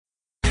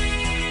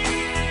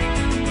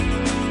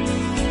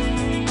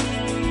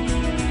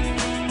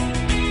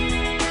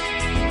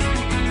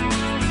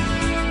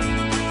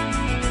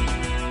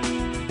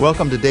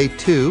Welcome to day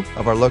 2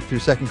 of our look through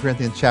 2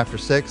 Corinthians chapter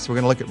 6. We're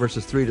going to look at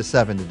verses 3 to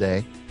 7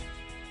 today.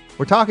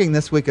 We're talking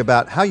this week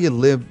about how you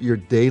live your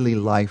daily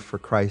life for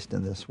Christ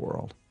in this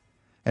world.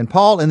 And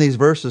Paul in these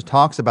verses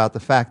talks about the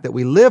fact that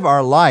we live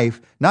our life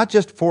not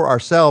just for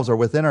ourselves or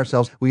within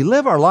ourselves. We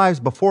live our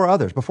lives before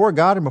others, before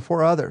God and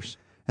before others.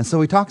 And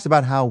so he talks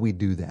about how we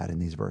do that in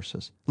these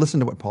verses. Listen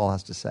to what Paul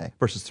has to say,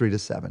 verses 3 to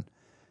 7.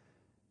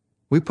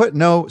 We put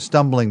no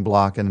stumbling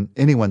block in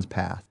anyone's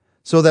path,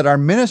 so that our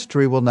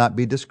ministry will not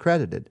be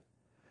discredited.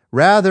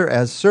 Rather,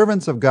 as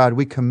servants of God,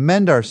 we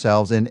commend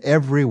ourselves in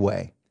every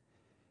way,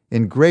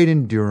 in great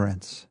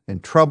endurance, in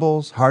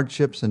troubles,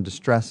 hardships, and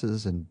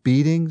distresses, in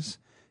beatings,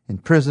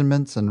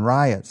 imprisonments, and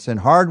riots, in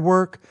hard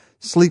work,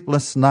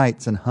 sleepless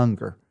nights, and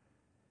hunger,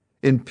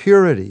 in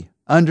purity,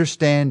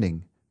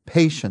 understanding,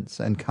 patience,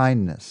 and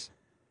kindness,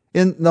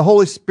 in the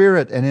Holy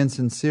Spirit and in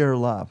sincere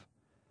love,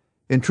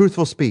 in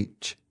truthful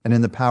speech and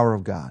in the power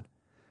of God,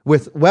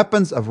 with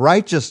weapons of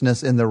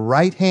righteousness in the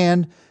right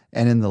hand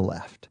and in the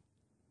left.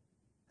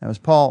 Now, as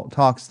Paul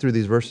talks through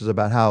these verses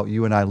about how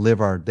you and I live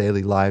our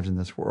daily lives in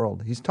this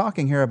world, he's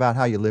talking here about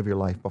how you live your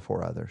life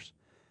before others.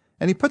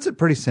 And he puts it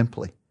pretty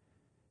simply.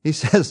 He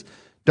says,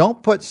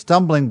 don't put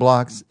stumbling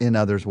blocks in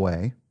others'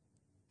 way.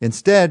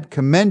 Instead,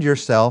 commend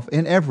yourself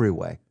in every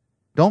way.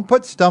 Don't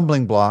put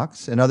stumbling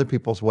blocks in other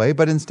people's way,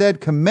 but instead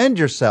commend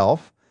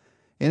yourself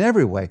in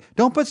every way.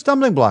 Don't put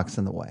stumbling blocks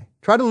in the way.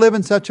 Try to live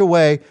in such a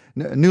way,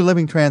 New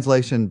Living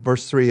Translation,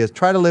 verse 3 is,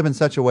 try to live in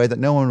such a way that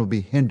no one will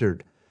be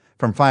hindered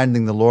from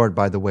finding the Lord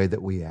by the way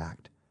that we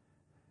act.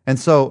 And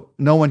so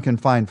no one can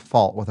find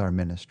fault with our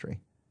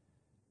ministry.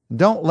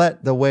 Don't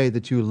let the way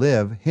that you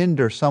live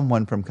hinder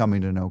someone from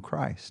coming to know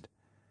Christ.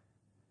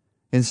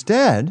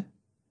 Instead,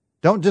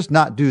 don't just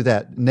not do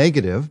that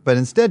negative, but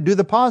instead do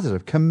the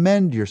positive.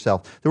 Commend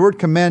yourself. The word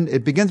commend,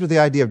 it begins with the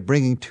idea of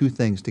bringing two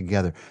things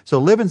together. So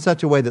live in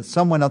such a way that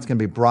someone else can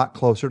be brought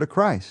closer to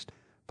Christ.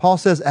 Paul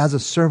says, as a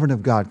servant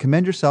of God,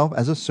 commend yourself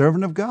as a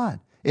servant of God.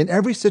 In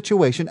every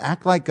situation,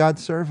 act like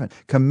God's servant.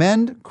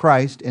 Commend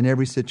Christ in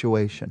every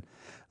situation.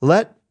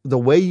 Let the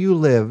way you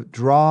live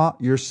draw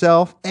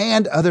yourself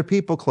and other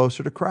people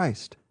closer to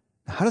Christ.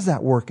 How does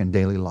that work in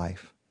daily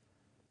life?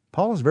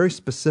 Paul is very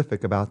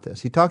specific about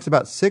this. He talks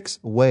about 6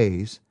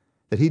 ways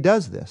that he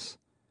does this.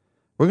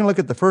 We're going to look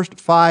at the first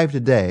 5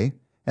 today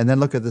and then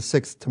look at the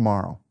 6th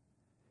tomorrow.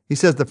 He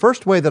says, the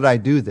first way that I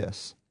do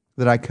this,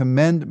 that I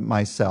commend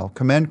myself,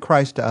 commend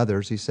Christ to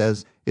others, he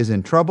says, is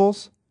in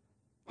troubles,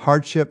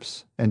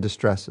 hardships, and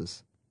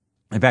distresses.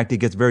 In fact, he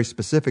gets very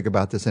specific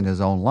about this in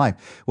his own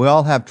life. We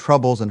all have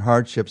troubles and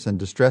hardships and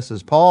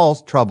distresses.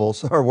 Paul's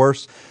troubles are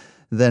worse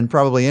than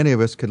probably any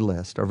of us could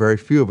list, or very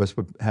few of us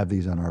would have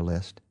these on our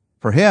list.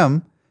 For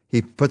him,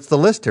 he puts the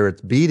list here.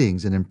 It's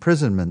beatings and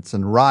imprisonments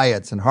and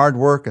riots and hard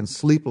work and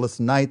sleepless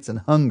nights and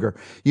hunger.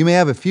 You may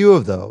have a few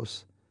of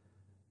those,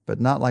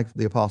 but not like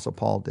the Apostle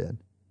Paul did.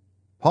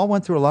 Paul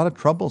went through a lot of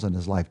troubles in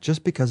his life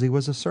just because he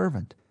was a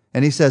servant.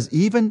 And he says,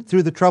 even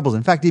through the troubles,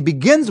 in fact, he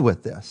begins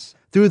with this,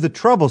 through the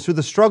troubles, through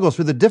the struggles,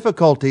 through the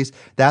difficulties,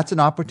 that's an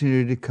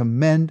opportunity to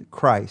commend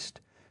Christ,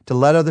 to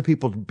let other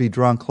people be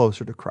drawn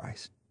closer to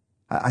Christ.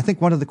 I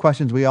think one of the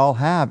questions we all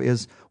have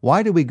is,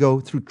 why do we go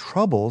through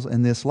troubles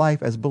in this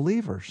life as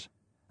believers?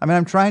 I mean,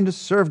 I'm trying to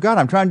serve God.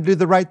 I'm trying to do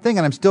the right thing,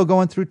 and I'm still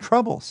going through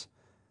troubles.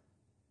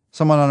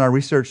 Someone on our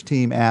research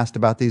team asked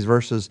about these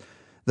verses,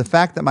 the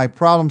fact that my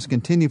problems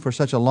continue for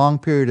such a long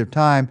period of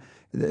time,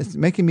 it's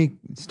making me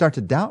start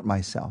to doubt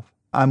myself.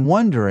 I'm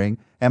wondering,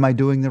 am I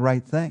doing the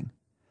right thing?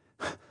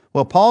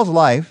 Well, Paul's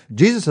life,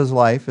 Jesus'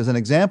 life, is an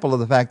example of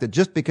the fact that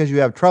just because you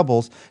have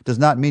troubles does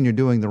not mean you're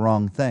doing the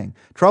wrong thing.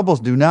 Troubles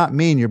do not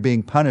mean you're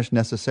being punished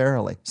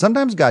necessarily.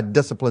 Sometimes God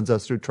disciplines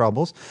us through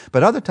troubles,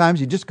 but other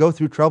times you just go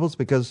through troubles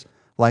because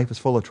life is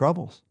full of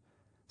troubles.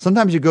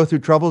 Sometimes you go through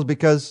troubles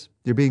because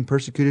you're being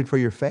persecuted for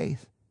your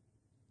faith.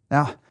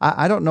 Now,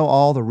 I don't know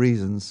all the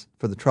reasons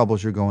for the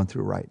troubles you're going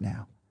through right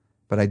now,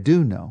 but I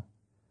do know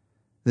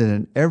that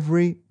in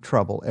every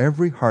trouble,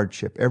 every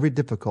hardship, every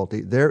difficulty,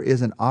 there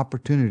is an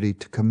opportunity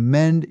to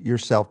commend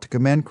yourself, to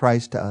commend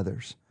Christ to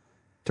others,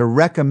 to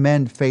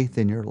recommend faith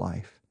in your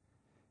life.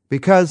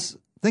 Because,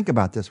 think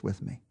about this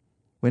with me,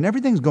 when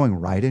everything's going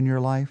right in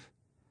your life,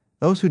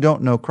 those who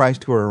don't know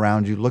Christ who are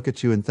around you look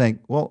at you and think,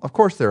 well, of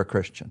course they're a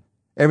Christian.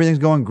 Everything's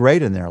going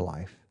great in their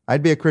life.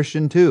 I'd be a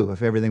Christian too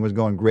if everything was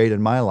going great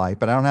in my life,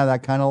 but I don't have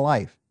that kind of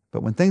life.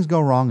 But when things go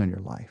wrong in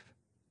your life,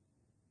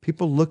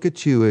 people look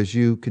at you as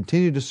you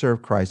continue to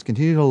serve Christ,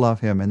 continue to love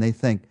Him, and they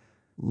think,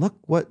 look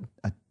what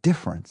a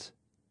difference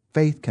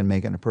faith can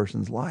make in a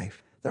person's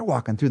life. They're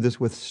walking through this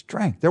with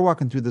strength. They're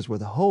walking through this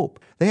with hope.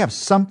 They have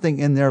something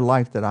in their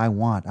life that I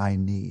want, I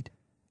need.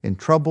 In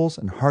troubles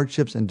and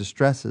hardships and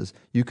distresses,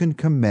 you can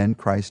commend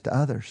Christ to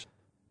others.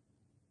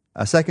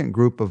 A second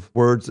group of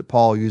words that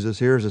Paul uses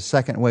here is a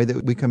second way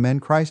that we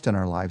commend Christ in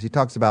our lives. He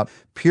talks about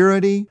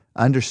purity,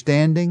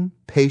 understanding,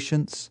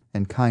 patience,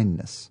 and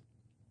kindness.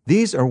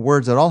 These are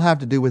words that all have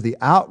to do with the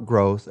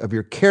outgrowth of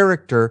your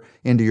character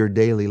into your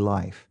daily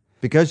life.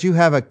 Because you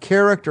have a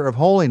character of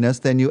holiness,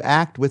 then you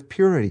act with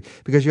purity.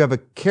 Because you have a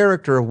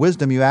character of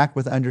wisdom, you act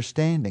with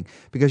understanding.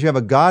 Because you have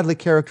a godly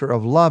character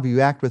of love,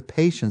 you act with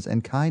patience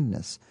and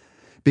kindness.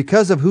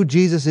 Because of who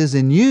Jesus is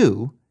in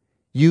you,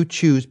 you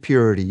choose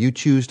purity. You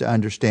choose to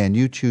understand.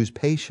 You choose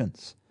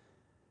patience.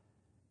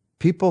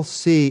 People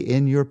see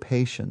in your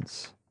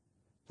patience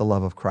the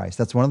love of Christ.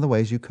 That's one of the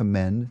ways you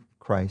commend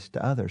Christ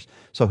to others.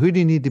 So who do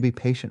you need to be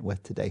patient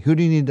with today? Who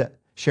do you need to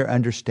share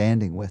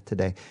understanding with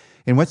today?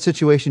 In what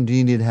situation do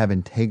you need to have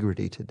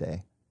integrity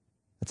today?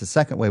 That's the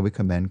second way we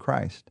commend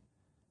Christ.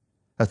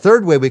 A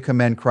third way we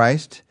commend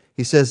Christ,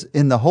 he says,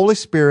 in the Holy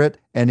Spirit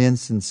and in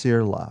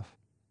sincere love.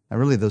 Now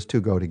really those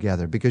two go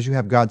together. Because you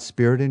have God's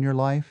Spirit in your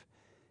life,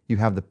 you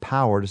have the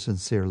power to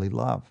sincerely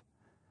love.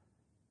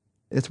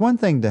 It's one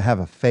thing to have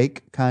a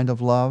fake kind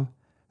of love,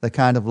 the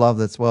kind of love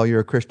that's, well,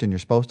 you're a Christian, you're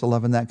supposed to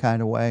love in that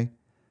kind of way.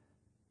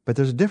 But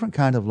there's a different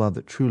kind of love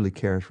that truly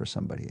cares for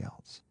somebody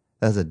else.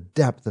 There's a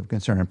depth of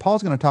concern. And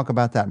Paul's going to talk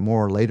about that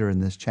more later in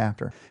this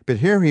chapter. But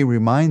here he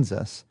reminds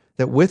us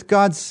that with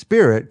God's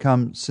Spirit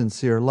comes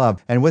sincere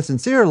love. And with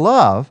sincere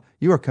love,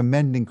 you are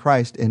commending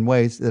Christ in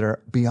ways that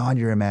are beyond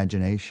your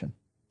imagination.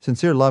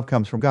 Sincere love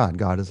comes from God.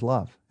 God is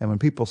love. And when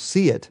people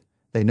see it,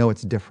 they know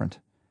it's different.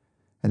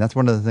 And that's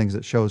one of the things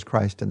that shows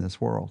Christ in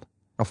this world.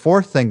 A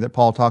fourth thing that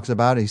Paul talks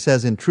about, he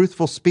says, in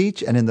truthful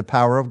speech and in the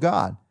power of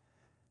God.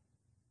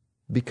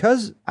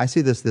 Because, I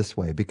see this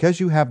way, because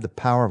you have the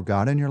power of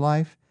God in your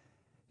life,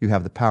 you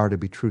have the power to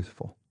be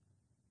truthful.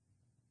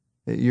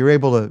 You're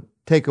able to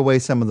take away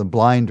some of the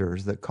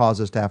blinders that cause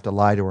us to have to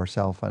lie to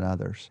ourselves and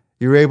others.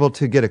 You're able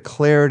to get a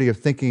clarity of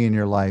thinking in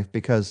your life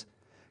because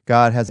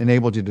God has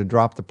enabled you to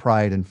drop the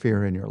pride and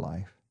fear in your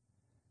life.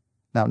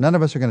 Now, none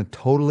of us are going to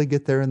totally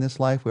get there in this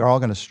life. We're all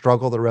going to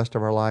struggle the rest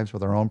of our lives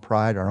with our own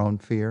pride, our own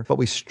fear. But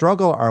we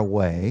struggle our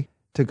way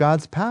to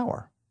God's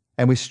power.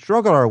 And we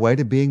struggle our way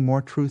to being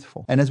more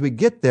truthful. And as we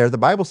get there, the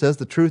Bible says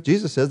the truth,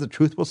 Jesus says the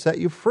truth will set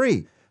you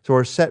free. So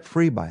we're set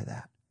free by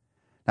that.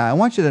 Now, I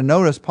want you to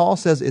notice Paul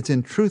says it's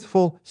in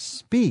truthful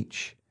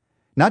speech.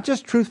 Not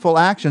just truthful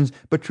actions,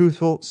 but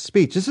truthful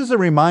speech. This is a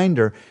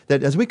reminder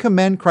that as we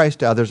commend Christ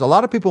to others, a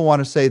lot of people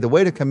want to say the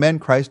way to commend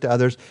Christ to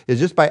others is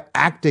just by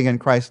acting in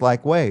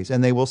Christ-like ways,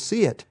 and they will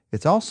see it.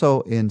 It's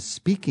also in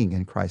speaking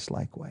in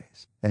Christ-like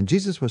ways. And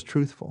Jesus was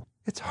truthful.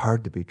 It's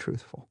hard to be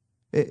truthful.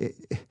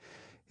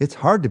 It's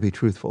hard to be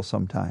truthful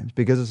sometimes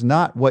because it's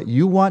not what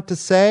you want to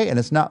say and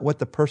it's not what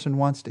the person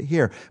wants to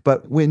hear.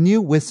 But when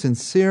you, with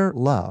sincere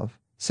love,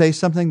 say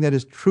something that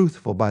is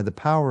truthful by the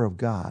power of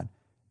God,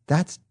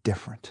 that's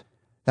different.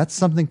 That's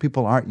something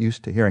people aren't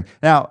used to hearing.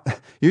 Now,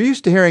 you're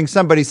used to hearing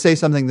somebody say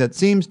something that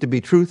seems to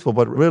be truthful,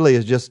 but really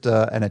is just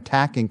an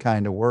attacking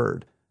kind of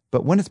word.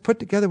 But when it's put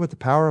together with the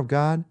power of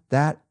God,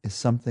 that is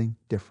something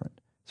different.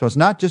 So it's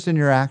not just in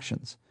your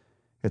actions,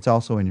 it's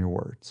also in your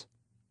words.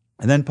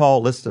 And then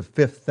Paul lists a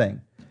fifth thing.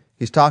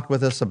 He's talked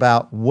with us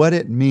about what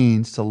it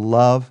means to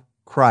love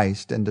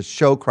Christ and to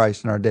show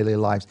Christ in our daily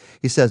lives.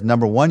 He says,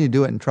 number one, you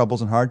do it in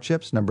troubles and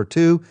hardships. Number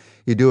two,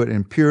 you do it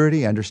in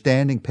purity,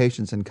 understanding,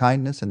 patience, and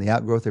kindness, and the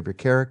outgrowth of your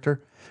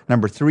character.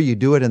 Number three, you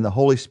do it in the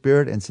Holy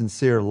Spirit and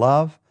sincere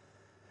love.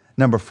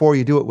 Number four,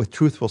 you do it with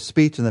truthful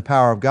speech and the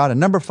power of God. And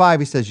number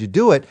five, he says, you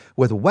do it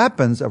with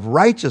weapons of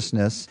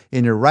righteousness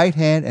in your right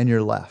hand and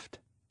your left.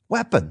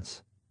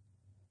 Weapons.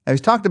 Now,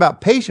 he's talked about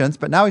patience,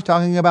 but now he's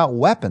talking about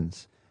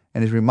weapons.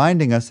 And he's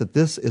reminding us that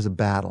this is a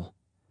battle.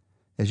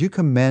 As you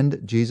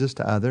commend Jesus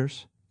to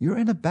others, you're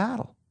in a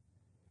battle.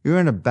 You're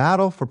in a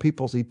battle for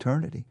people's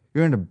eternity.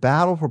 You're in a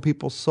battle for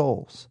people's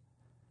souls.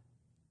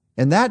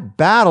 And that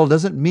battle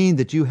doesn't mean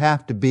that you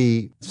have to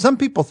be... Some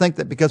people think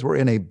that because we're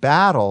in a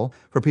battle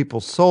for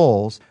people's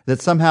souls,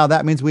 that somehow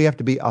that means we have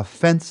to be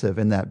offensive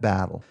in that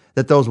battle.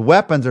 That those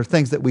weapons are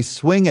things that we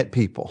swing at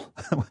people.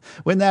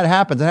 When that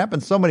happens, it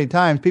happens so many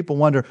times, people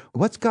wonder,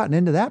 what's gotten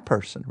into that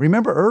person?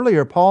 Remember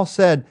earlier, Paul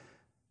said,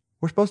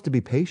 we're supposed to be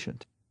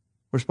patient.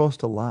 We're supposed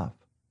to love.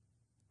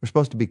 We're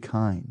supposed to be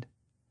kind.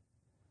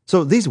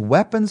 So these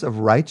weapons of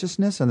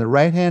righteousness on the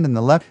right hand and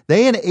the left,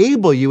 they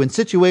enable you in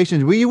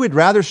situations where you would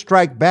rather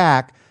strike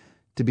back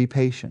to be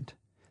patient.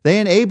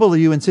 They enable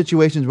you in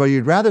situations where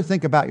you'd rather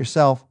think about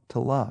yourself to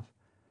love.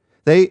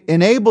 They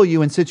enable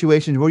you in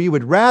situations where you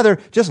would rather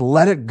just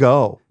let it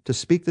go to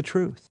speak the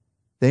truth.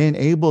 They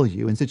enable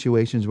you in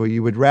situations where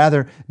you would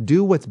rather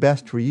do what's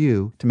best for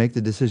you to make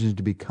the decisions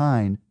to be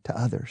kind to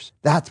others.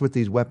 That's what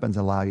these weapons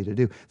allow you to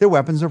do. They're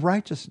weapons of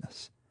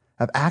righteousness,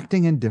 of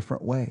acting in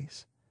different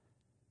ways.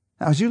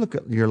 Now, as you look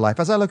at your life,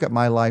 as I look at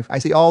my life, I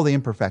see all the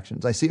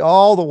imperfections. I see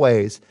all the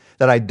ways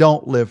that I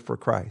don't live for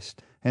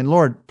Christ. And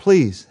Lord,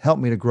 please help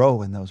me to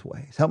grow in those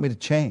ways. Help me to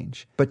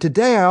change. But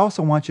today I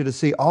also want you to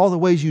see all the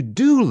ways you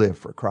do live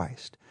for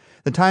Christ.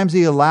 The times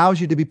He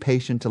allows you to be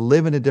patient, to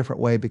live in a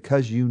different way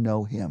because you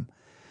know Him.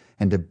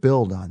 And to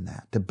build on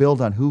that, to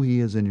build on who He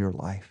is in your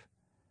life.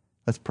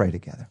 Let's pray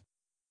together.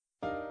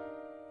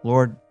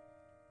 Lord,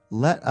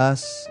 let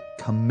us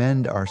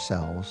commend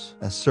ourselves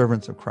as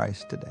servants of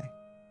Christ today.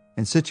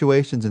 In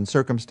situations and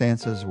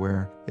circumstances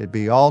where it'd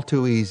be all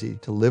too easy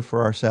to live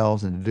for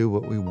ourselves and to do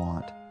what we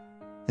want.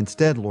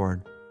 Instead,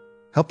 Lord,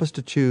 Help us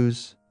to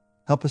choose.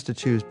 Help us to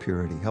choose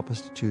purity. Help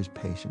us to choose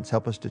patience.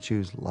 Help us to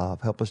choose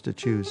love. Help us to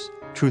choose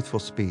truthful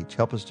speech.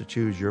 Help us to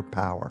choose your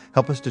power.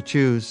 Help us to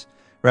choose,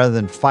 rather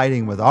than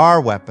fighting with our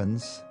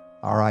weapons,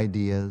 our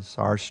ideas,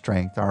 our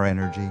strength, our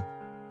energy,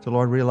 to,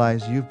 Lord,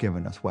 realize you've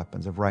given us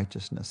weapons of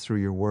righteousness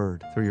through your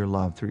word, through your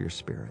love, through your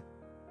spirit.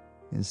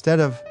 Instead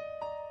of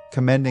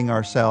commending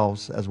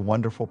ourselves as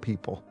wonderful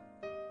people,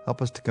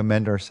 help us to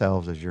commend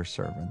ourselves as your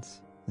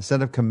servants.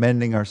 Instead of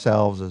commending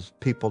ourselves as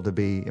people to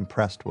be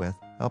impressed with,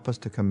 help us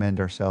to commend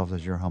ourselves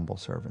as your humble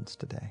servants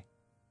today.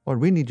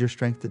 Lord, we need your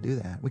strength to do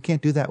that. We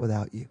can't do that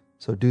without you.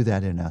 So do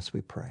that in us,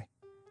 we pray.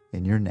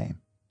 In your name,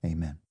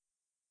 amen.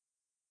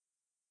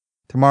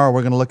 Tomorrow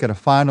we're going to look at a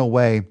final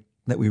way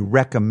that we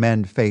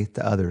recommend faith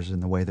to others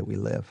in the way that we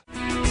live.